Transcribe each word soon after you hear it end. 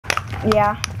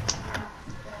Yeah.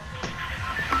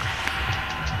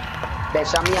 That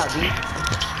shot me out, G.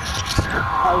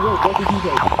 Oh, wait, go to DJ.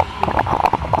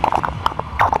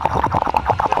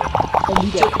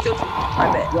 Chill. I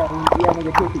bet. Yeah,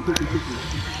 nigga, kick it.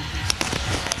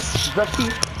 Rusty.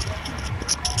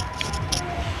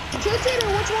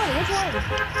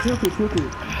 Kick it.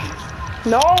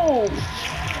 No.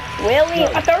 Really?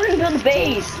 I thought we were gonna build the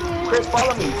base. Chris,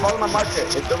 follow me. Follow my marker.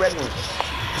 It's the red one.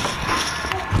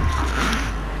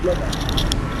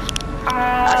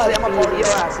 Actually, I'm gonna follow your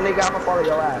ass, nigga. I'm gonna follow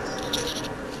your ass.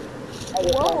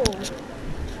 Whoa.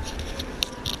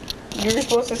 You're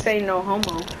supposed to say no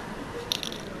homo.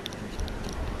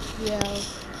 Yeah.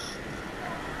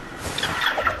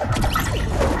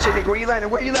 Shit, nigga, where you landing?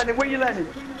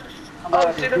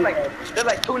 Oh shit, there's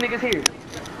like 2 niggas here.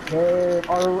 Hey,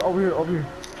 over here.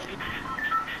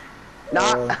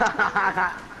 Nah.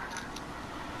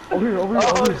 Over here.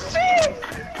 Oh shit!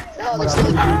 No, there's still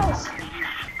in the house.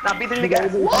 Nah, beat the nigga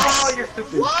ass. What? Oh, you're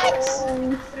stupid. What?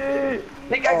 Oh shit.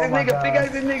 Big guys and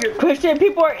nigga. Christian,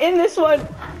 people are in this one.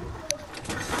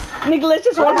 Nigga, let's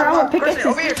just run around with pickaxes.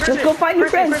 Let's go find your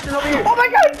friends. Christian, over here. Oh my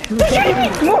god! They're shooting me!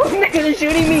 Move, nigga, they're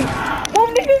shooting me! Move,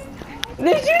 nigga!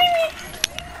 They're shooting me!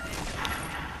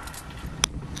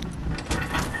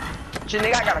 Shit,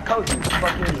 nigga, I got a coach.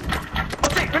 Fuck me. Oh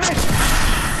shit, grenade!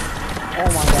 Oh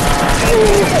my god.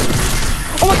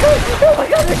 Oh my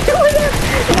god, they're killing us!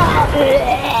 No!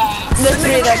 Let's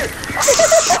get them.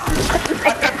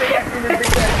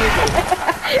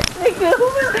 Nigga,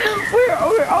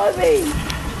 where are they?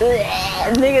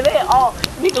 Nigga, they all.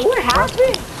 Nigga, what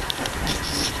happened?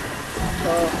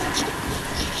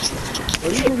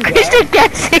 Christian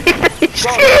can't see for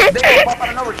Bro, shit. they gonna pop out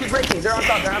of nowhere. Keep breaking. They're on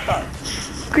top.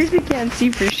 Christian can't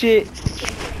see for shit.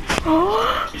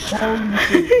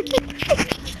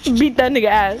 Beat that nigga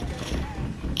ass.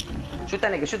 Shoot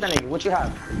that nigga. What you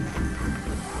have?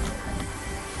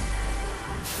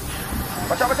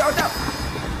 Watch out.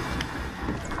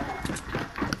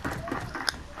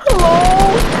 Hello.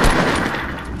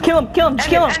 Kill him. Just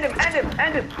kill him.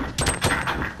 End him.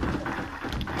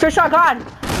 First shot gone.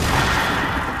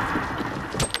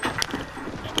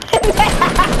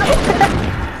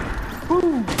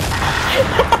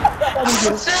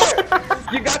 Oh shit!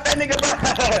 You got that nigga back.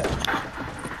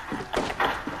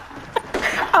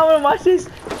 I wanna watch this.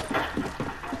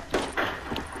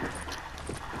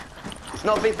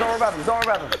 No, bitch, don't revive him.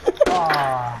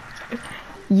 Ah.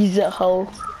 Use a hoe.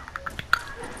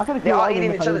 I could've They all killed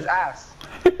eating them each other's ass.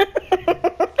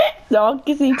 They're all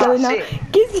kissing each other now. Shit.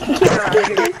 Kiss.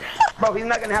 Bro, he's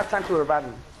not gonna have time to revive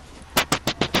me.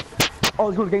 Oh,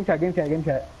 let's go to game chat.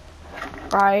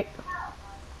 Alright.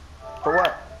 For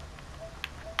what?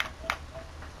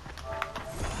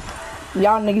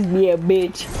 Y'all niggas be a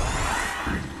bitch.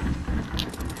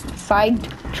 Side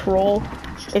troll.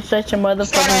 It's such a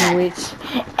motherfucking witch.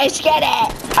 It's get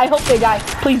it! I hope they die.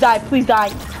 Please die.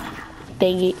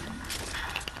 Dang it.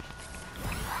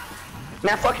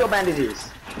 Man, fuck your bandages.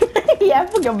 Yeah,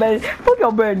 fuck your bed,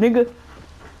 nigga.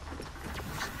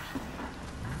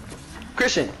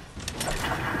 Christian.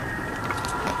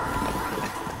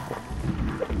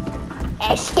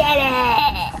 Let's get it!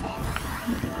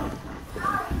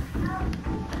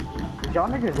 Y'all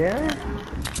niggas there?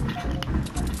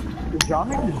 Is y'all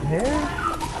niggas there?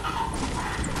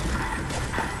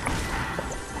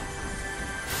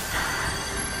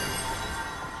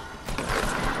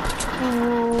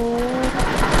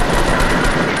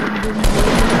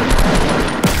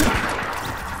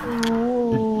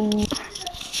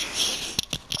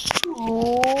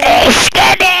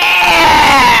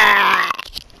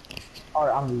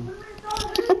 Alright, I'm leaving.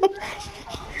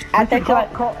 I think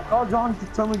Call John to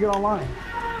tell me to get online.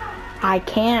 I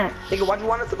can't. Nigga, why do you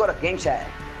want us to go to game chat?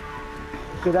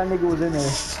 Cause that nigga was in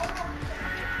there.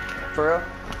 For real?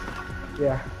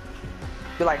 Yeah.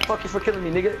 You're like, fuck you for killing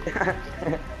me, nigga.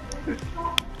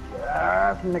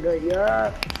 Yeah, nigga,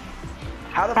 yeah.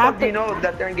 How the fuck do you know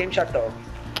that they're in game chat though?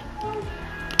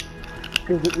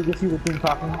 Cause you can see the thing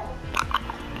talking.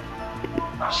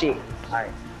 Shit.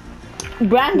 Alright.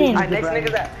 Brandon. Alright, next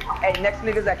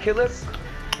niggas that kill us,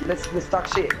 let's talk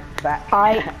shit. Back.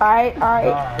 Alright.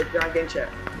 If you're on game chat.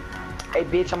 Hey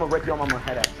bitch, I'ma rip your mama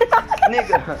head out.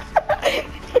 Nigga.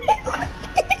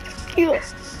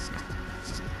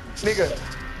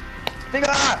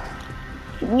 Nigga.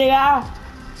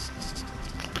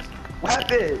 What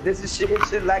happened? This is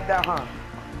shit like that, huh?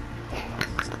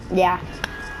 Yeah.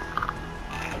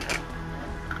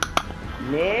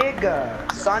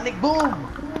 Nigga. Sonic Boom.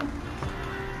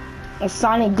 A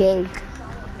Sonic gay.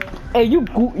 Hey, you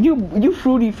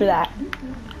fruity for that.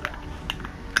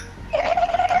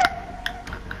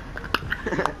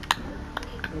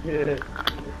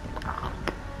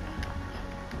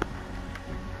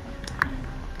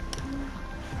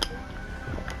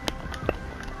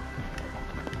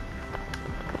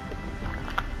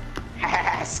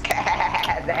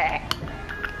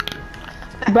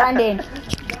 Brandon.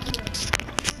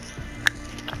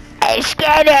 Hey,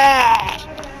 scared.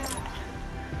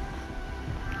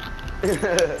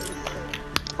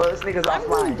 Bro, this nigga's I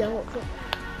really offline. don't.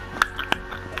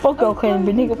 Fuck your clan,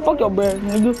 nigga. Fuck your brand,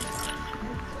 nigga.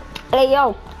 Hey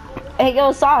yo. Hey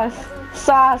yo, sauce.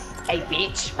 Sauce. Hey,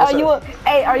 bitch. Are What's you up?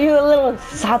 are you a little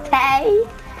saute?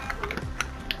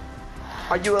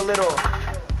 Are you a little?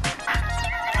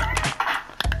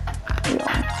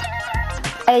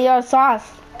 Hey yo, sauce.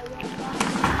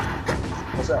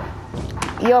 What's up?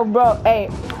 Yo, bro. Hey,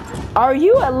 are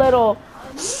you a little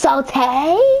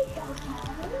saute?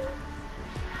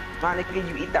 My nigga,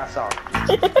 you eat that sauce.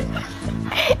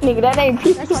 Nigga, that ain't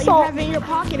pizza That's all you salt. have in your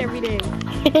pocket every day.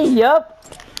 Yup.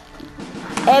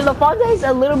 Hey, LaFonte's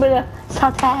a little bit of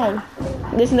saute.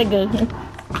 This nigga.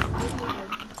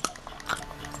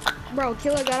 Bro,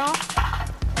 Killer got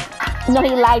off. No, he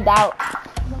lied out.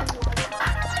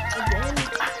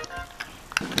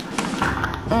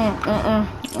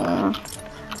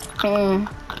 Again.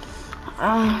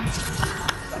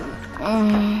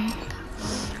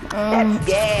 That's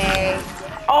gay.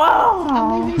 Oh.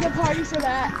 I'm leaving the party for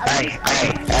that.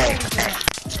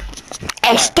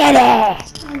 Hey, steady.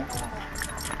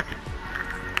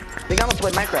 Think I'm gonna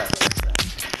play Minecraft.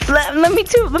 Let me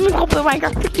too. Let me go play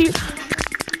Minecraft with you.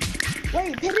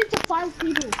 Wait, put it to 5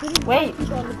 people. Put it to Wait. 5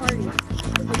 people on the party.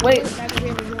 Wait. That's what we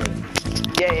have to join.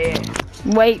 Yeah.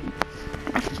 Wait.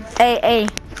 Hey.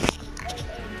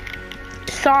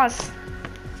 Sauce.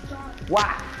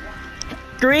 Why?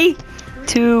 3,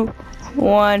 2,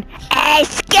 1. Hey,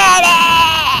 steady.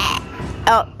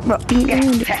 Oh, bro.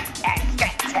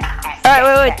 Alright,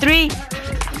 wait. 3,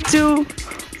 2,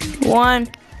 1.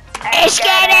 Hey,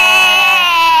 steady.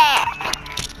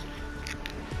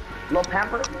 Little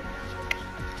pamper?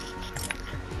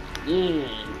 Yeah.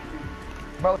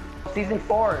 Bro, season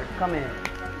 4 is coming.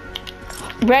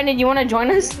 Brandon, you wanna join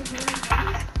us?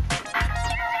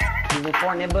 Season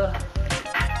 4, nibba.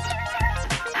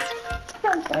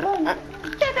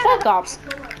 Fuck ops.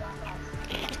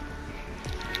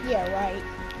 Yeah, right.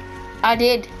 I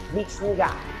did. Big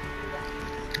nigga.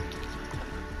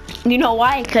 You know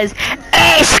why? Cause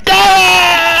hey, scared.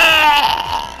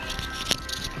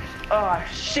 Oh,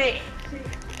 shit.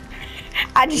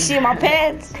 I just shit my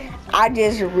pants. I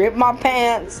just ripped my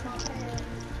pants.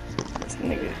 This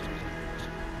nigga.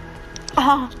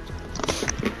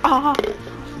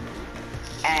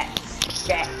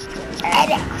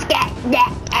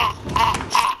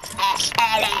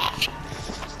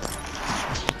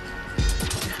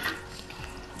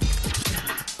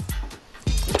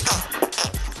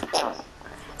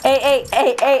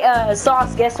 Hey,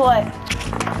 Sauce, guess what?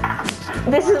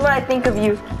 This is what I think of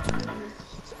you.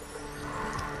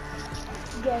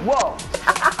 Whoa.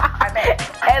 I bet.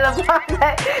 Hey, LeBron,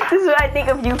 this is what I think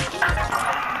of you.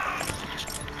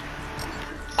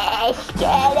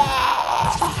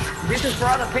 This is for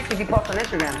all the pictures you post on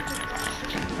Instagram.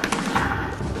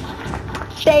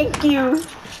 Thank you.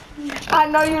 I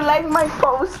know you like my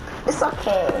post. It's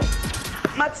okay.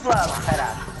 Much love, head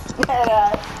out.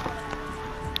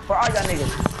 For all y'all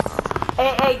niggas.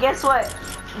 Hey, guess what?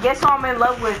 Guess who I'm in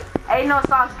love with? Hey, no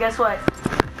Sauce, guess what?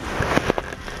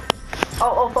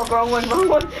 Oh, fuck, wrong one.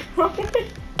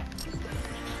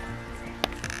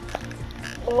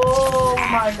 Oh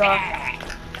my god.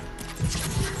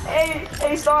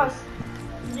 Hey, Sauce.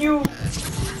 You.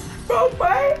 Bro,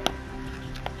 bye.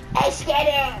 Hey,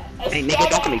 Scatter. Hey, nigga,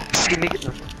 don't call me.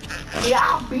 Yeah,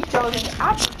 I'll beat your nigga.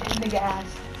 I'll beat this nigga ass.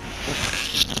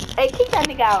 Hey, kick that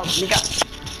nigga out.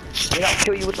 Nigga, I'll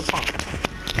kill you with the pump.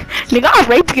 Nigga, I'll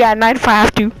rape you at night if I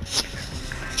have to.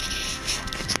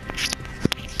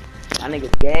 That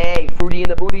nigga's gay. Fruity in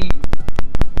the booty.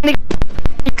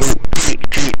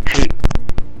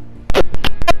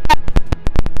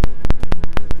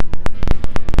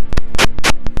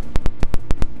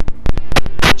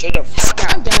 Shut the fuck up.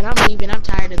 I'm done. I'm leaving. I'm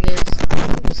tired of this.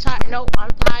 No, I'm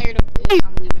tired of this.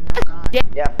 I'm leaving. I'm gone.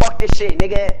 Yeah, fuck this shit,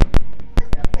 nigga.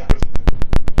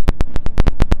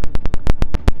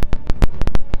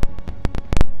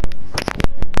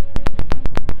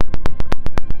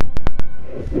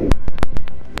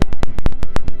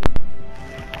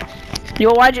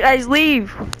 Yo, why'd you guys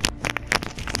leave?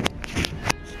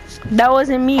 That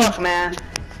wasn't me. Fuck, man.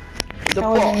 The That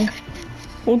wasn't me. fuck?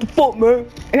 What the fuck, man?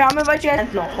 Here, I'm gonna invite you guys.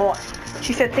 It's not hot.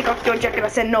 She said, take off your jacket. I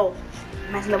said, no.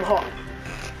 Man's never hot.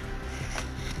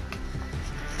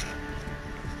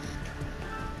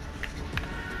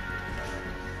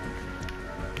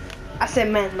 I said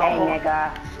man, no. Hey,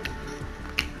 nigga.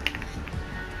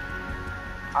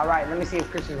 Alright, let me see if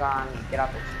Christian's on. Get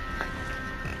out there.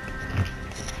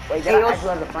 Wait, did I ask you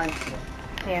as a friend?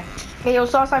 Yeah. Hey, yo,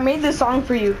 Sauce, I made this song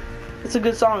for you. It's a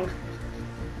good song.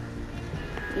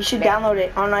 You should download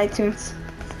it on iTunes.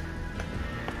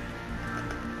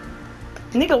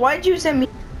 Nigga, why'd you send me?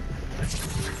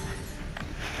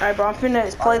 Alright, bro, I'm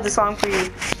finna play the song for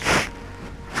you.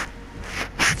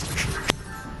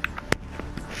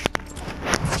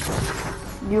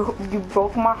 You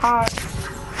broke my heart.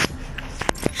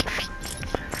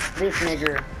 This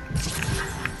nigga.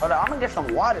 Hold on, I'm gonna get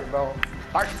some water, bro.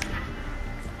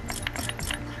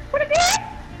 What it is?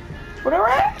 What a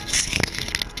rat?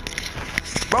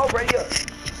 Bro, ready up.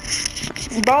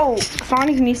 Bro,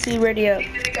 Sonic needs to be ready up.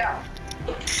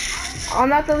 I'm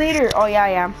not the leader. Oh, yeah, I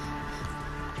am.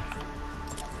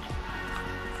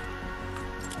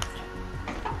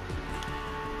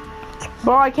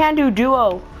 Bro, I can't do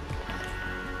duo.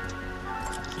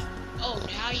 Oh,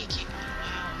 now you can't.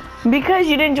 Wow. Because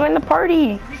you didn't join the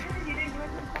party.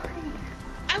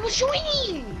 I was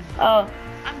joining. Oh.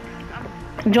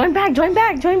 I'm Join back, join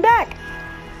back, join back.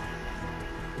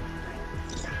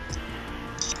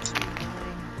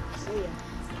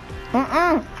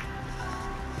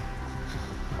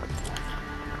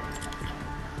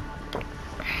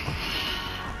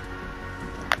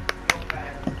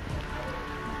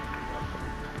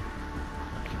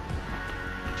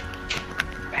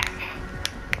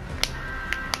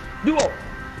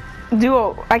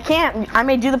 Duo. I can't. I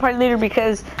may do the party later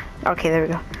because. Okay, there we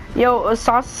go. Yo,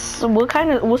 Sauce.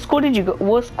 What school did you go?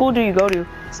 What school do you go to?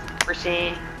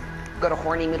 Christian, go to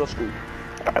Horny Middle School.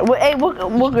 Hey, what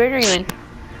grade are you in?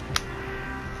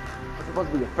 I'm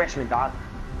supposed to be a freshman, dog.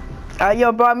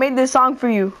 Yo, bro, I made this song for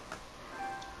you.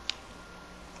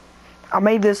 I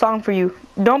made this song for you.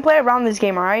 Don't play around this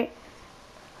game, alright?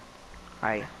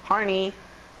 Alright, Horny.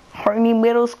 Horny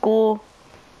Middle School.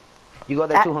 You go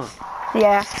there too, huh?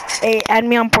 Yeah. Hey, add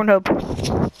me on Pornhub.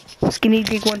 Skinny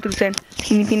dick 1 through 10.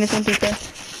 Skinny penis 1 through 10.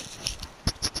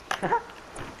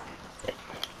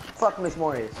 Fuck Miss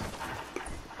Morris.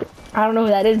 I don't know who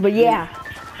that is, but yeah.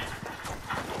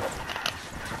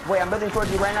 Wait, I'm building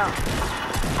towards you right now.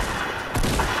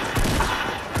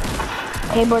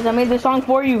 Hey, bros, I made this song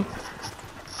for you.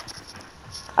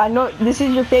 I know this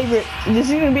is your favorite. This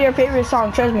is gonna be your favorite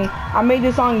song. Trust me. I made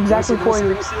this song exactly for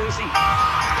you. Let me see.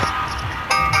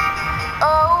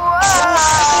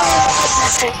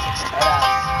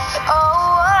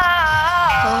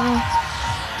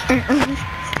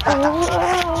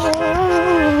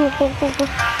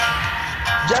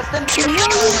 Justin, You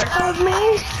love me.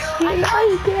 You know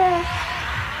you can.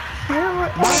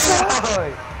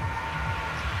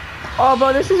 Oh,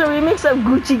 bro, this is a remix of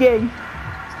Gucci Gang.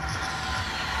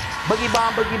 Boogie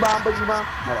bomb, boogie bomb, boogie bomb.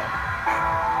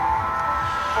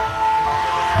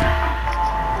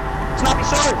 Snappy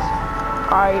shorts.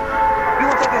 Alright. You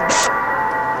wanna take this down?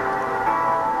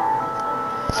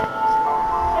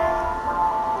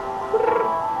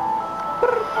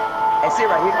 That's it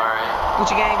right here. Alright.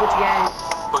 Gucci gang, Gucci gang.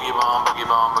 Boogie bomb, boogie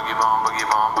bomb, boogie bomb, boogie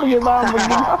bomb, Boogie bomb, boogie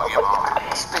bomb. boogie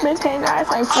bomb. Maintain guys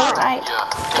like Fortnite.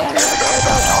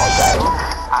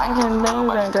 I can do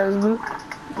that because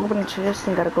open the chest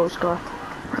and got a gold scar.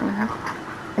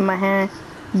 In my hand.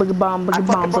 Boogie bomb, I boogie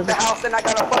bomb, fucking broke the boogie. house and I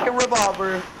got a fucking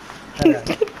revolver.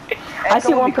 I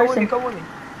see one person. Come with me.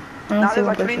 I Now don't see there's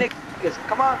one like 3 person. niggas.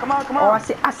 Come on, come on, come Oh, on.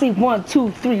 I see 1,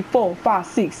 2, 3, 4, 5,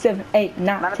 6, 7, 8, 9,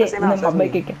 Not at the 10. same And house then my as me.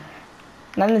 bank account.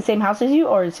 Not in the same house as you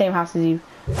or the same house as you?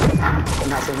 Not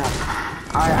saying that.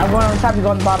 Alright, I'm going on the top, you go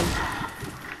on the bottom.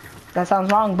 That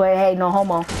sounds wrong, but hey, no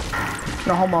homo.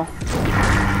 No homo.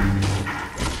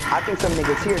 I think some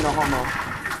niggas here, no homo.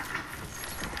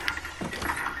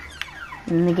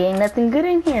 Nigga, ain't nothing good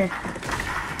in here.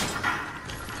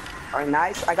 Alright,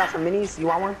 nice. I got some minis. You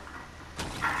want one?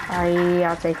 Alright,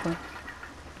 I'll take one.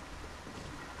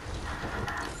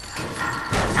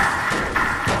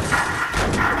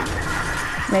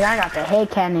 Nigga, I got the head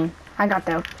cannon. I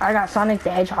got Sonic the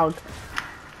Hedgehog.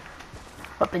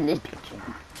 Up in this bitch.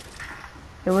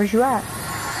 Hey, where's you at?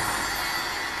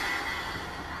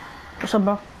 What's up,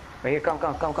 bro? Right here, come.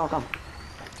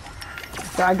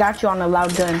 Yo, I got you on a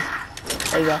loud gun.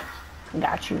 There you go. I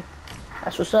got you.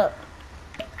 That's what's up.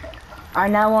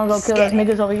 Alright, now I wanna go kill those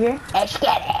niggas over here. Hey,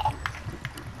 scat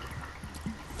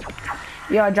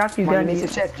it. Yo, I dropped you gun. Money makes your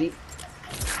chest, G.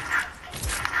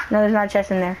 No, there's not a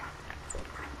chest in there.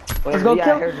 Wait, Let's go yeah,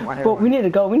 kill. I heard one. But we need to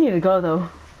go though.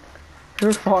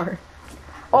 We're far.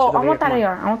 Oh, I want that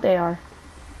AR. I want the AR.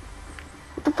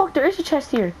 What the fuck? There is a chest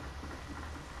here.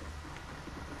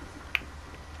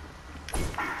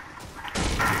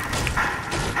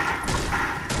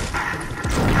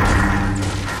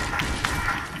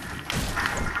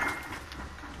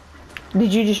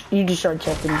 Did you just start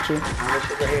checking, did you? Let's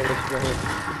go here. Let's go here.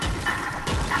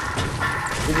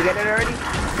 Did you get it already?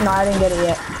 No, I didn't get it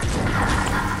yet.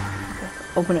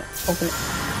 Open it. Open it.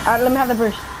 Alright, let me have the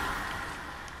burst.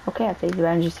 Okay, I'll take the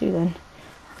bandages too then.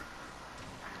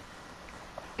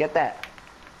 Get that.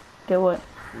 Get what?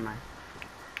 Never mind.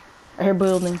 I hear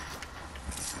building.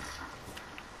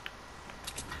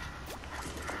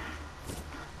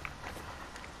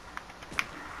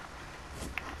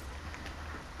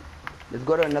 Let's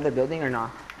go to another building or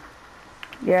not?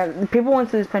 Yeah, people went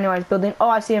to this Pennywise building. Oh,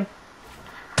 I see him.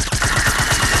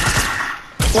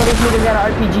 Well, these niggas got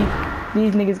an RPG.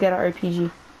 These niggas got an RPG.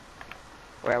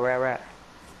 Where?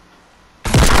 I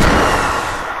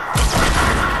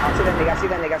see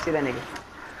that nigga, I see that nigga.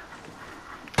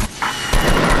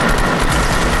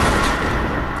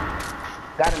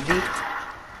 Got him, G.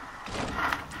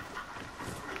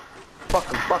 Fuck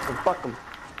him.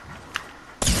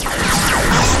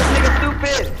 This nigga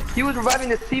stupid. He was reviving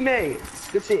his teammate.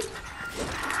 Good shit.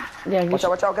 Yeah, Watch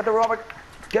out. Get the revolver.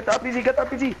 Get the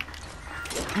RPG.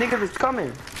 Niggas is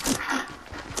coming.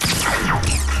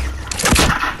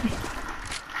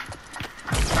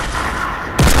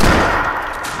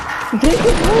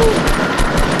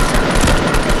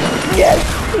 Yes!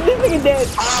 This nigga dead.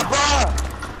 Ah,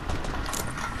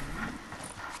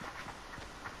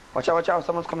 bro! Watch out,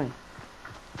 someone's coming.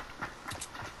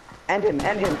 End him.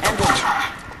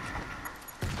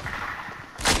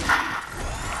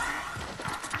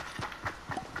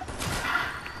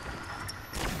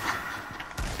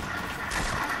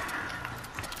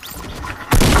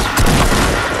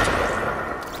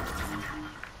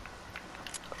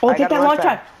 Oh, take that launch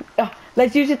pad.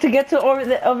 Let's use it to get to over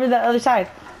the other side.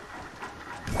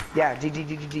 Yeah,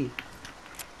 GG.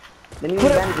 Let me use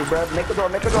bandages, bro. Make a door.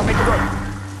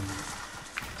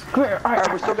 Come here. Alright,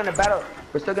 we're still gonna battle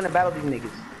these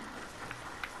niggas.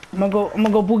 I'm gonna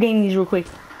go boogane these real quick.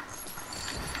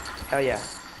 Hell yeah.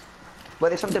 But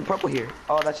there's something purple here.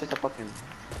 Oh, that's just a fucking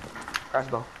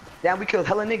crossbow. Damn, we killed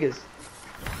hella niggas.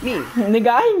 Me. Nigga,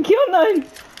 I ain't killed none.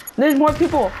 There's more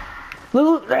people.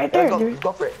 Look, right there. Let's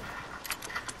go for it.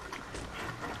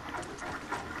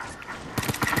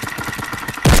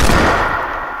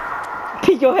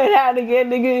 Peek your head out again,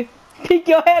 nigga. Peek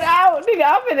your head out, nigga.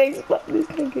 I'm gonna explode this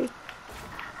nigga.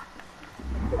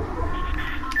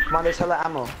 Come on, there's hella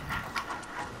ammo.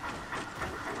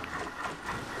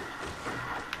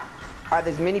 Alright,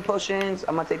 there's mini potions.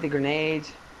 I'm gonna take the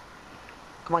grenades.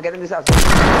 Come on, get in this house.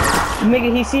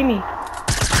 Nigga, he see me.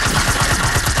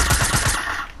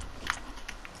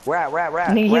 Where at?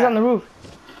 Nigga, he's on the roof.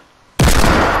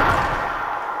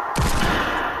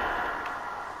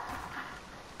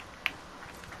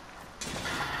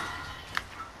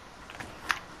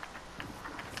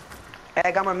 Hey,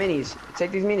 I got more minis.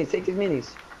 Take these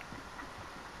minis.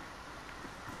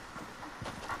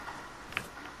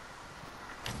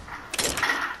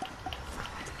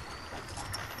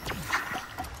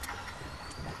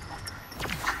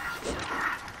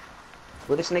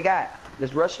 Where this nigga at?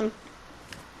 Let's rush him.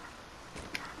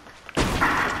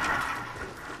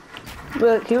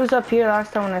 Look, he was up here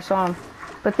last time when I saw him,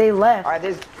 but they left. Alright,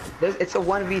 it's a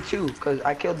 1v2 because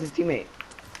I killed his teammate.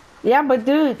 Yeah, but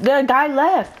dude, the guy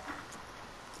left.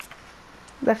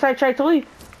 That's what I tried telling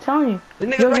you. The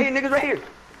niggas right here.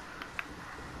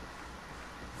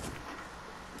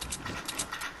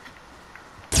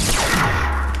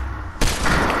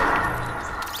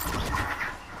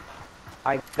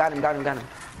 I got him.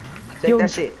 Take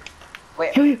that shit.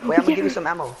 Wait, I'm gonna give you some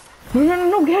ammo.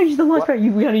 No, we gotta use the launch pad.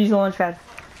 We gotta use the launch pad.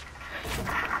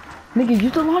 Nigga,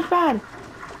 use the launch pad.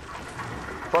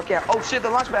 Fuck yeah. Oh shit, the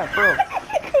launch pad, bro.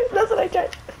 That's what I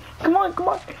tried. Come on.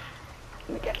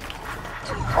 Nigga.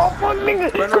 Oh fuck,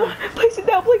 nigga. Come on. Place it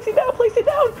down, nigga. Place it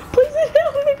down. Place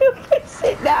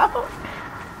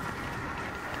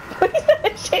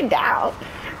that shit down.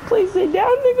 Place it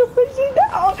down, nigga. Place it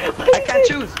down. I can't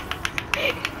choose.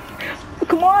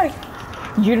 Come on.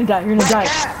 You're gonna die.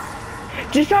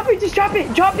 Just drop it. Drop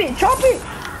it,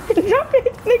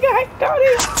 nigga. I got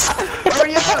it.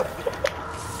 Hurry up.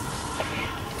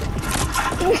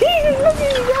 Jesus, look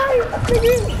at you guys,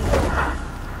 nigga.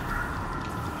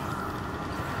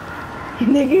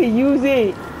 Nigga, use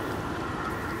it.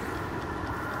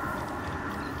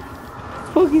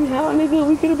 Fucking hell, nigga.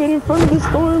 We could have been in front of the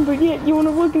storm, but yet you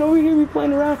wanna fucking over here be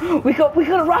playing around. We could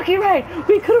have rocket ride.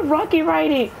 We could have rocket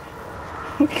ride it.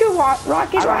 We could rocket ride. I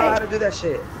don't know how to do that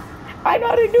shit. I know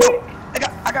how to do it.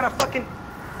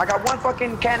 I got one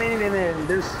fucking cannon and then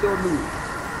there's still me.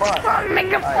 Fuck. Oh,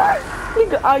 nigga,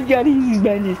 nigga, I gotta use these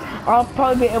bandages. I'll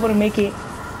probably be able to make it.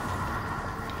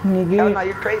 Nigga. Hell no,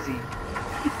 you're crazy.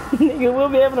 Nigga, we'll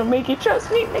be able to make it. Trust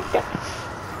me, nigga.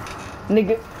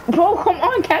 Nigga, bro, come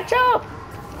on, catch up.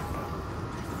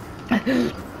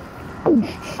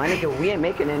 My nigga, we ain't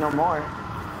making it no more.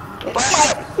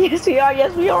 Yes, we are.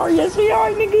 Yes, we are. Yes, we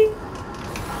are, nigga.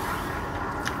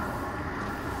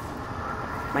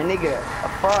 My nigga,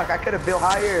 fuck, I could have built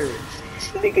higher.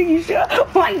 Nigga, you should.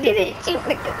 Why didn't you,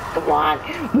 nigga? Come on.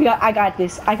 I got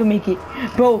this. I can make it.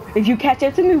 Bro, if you catch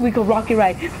up to me, we can rocket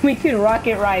ride. We can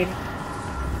rocket ride.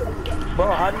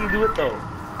 Bro, how do you do it though?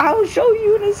 I will show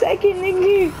you in a second,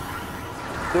 nigga.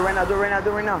 Do it right now, do it right now, do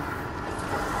it right now.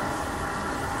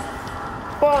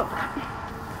 Fuck.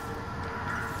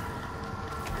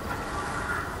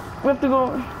 We have to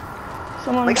go.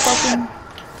 Someone Like, fucking.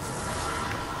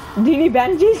 Do you need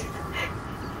bandages?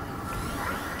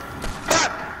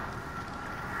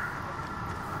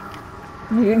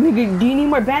 Nigga, do you need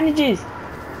more bandages?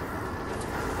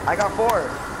 I got 4.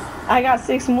 I got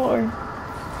 6 more.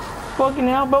 Fucking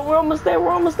hell, but we're almost there.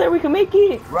 We're almost there. We can make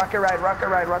it. Rocket ride, rocket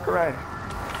ride, rocket ride.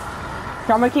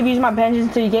 I'm gonna keep using my bandages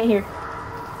until you get here.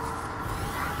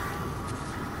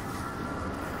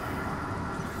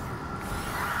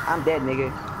 I'm dead,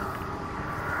 nigga.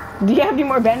 Do you have any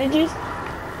more bandages?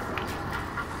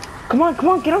 Come on,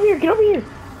 get over here, get over here.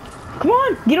 Come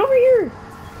on, get over here.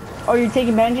 Oh, you're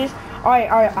taking bandages? Alright,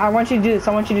 I want you to do this.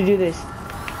 I want you to do this.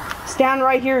 Stand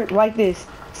right here like this.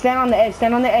 Stand on the edge,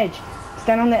 stand on the edge.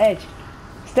 Stand on the edge.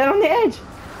 Stand on the edge.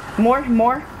 More. A little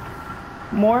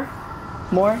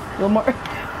more.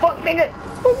 Fuck, nigga.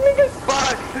 Fuck, nigga.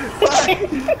 Fuck.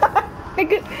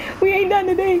 Nigga, we ain't done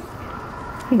today.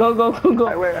 Go.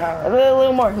 Right, wait, how? A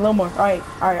little more. Alright,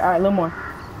 a little more.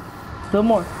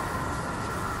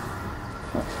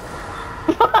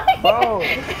 Bro,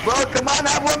 come on, I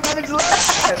have 1 minute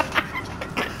left.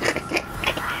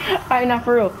 Alright, not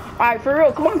for real. Alright, for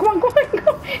real. Come on.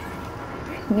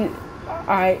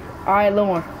 Alright, a little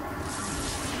more.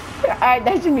 Alright,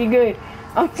 that should be good.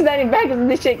 I'm standing back because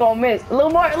this shit gonna miss. A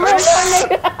little more,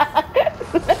 nigga.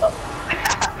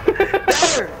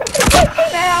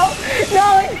 Now,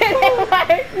 no, it didn't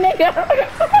work, nigga.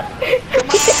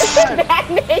 Come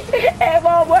on. It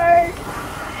won't work.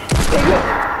 Nigga.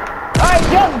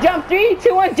 Alright, jump. 3,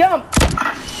 2, 1, jump.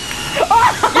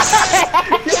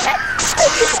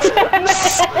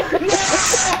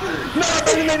 No,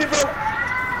 you made it, bro.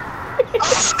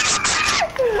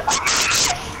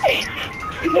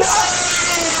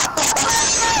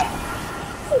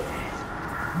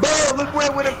 Bro, look where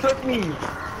it would have took me.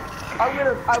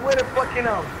 I would have fucking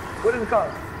what is it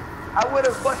called? I would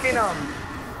have fucking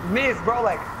missed, bro.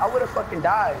 Like I would have fucking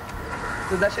died.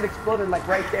 Cause that shit exploded like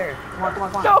right there. Come on.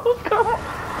 No, come on.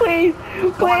 Please.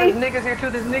 Come on, there's niggas here too.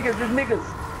 There's niggas.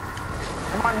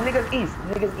 Come on, niggas east.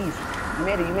 You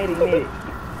made it.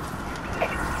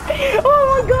 Oh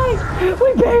my god, we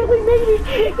barely made it,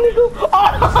 nigga.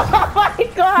 Oh my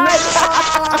god.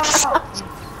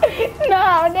 No,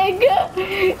 nigga.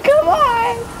 Come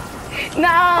on.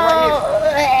 No.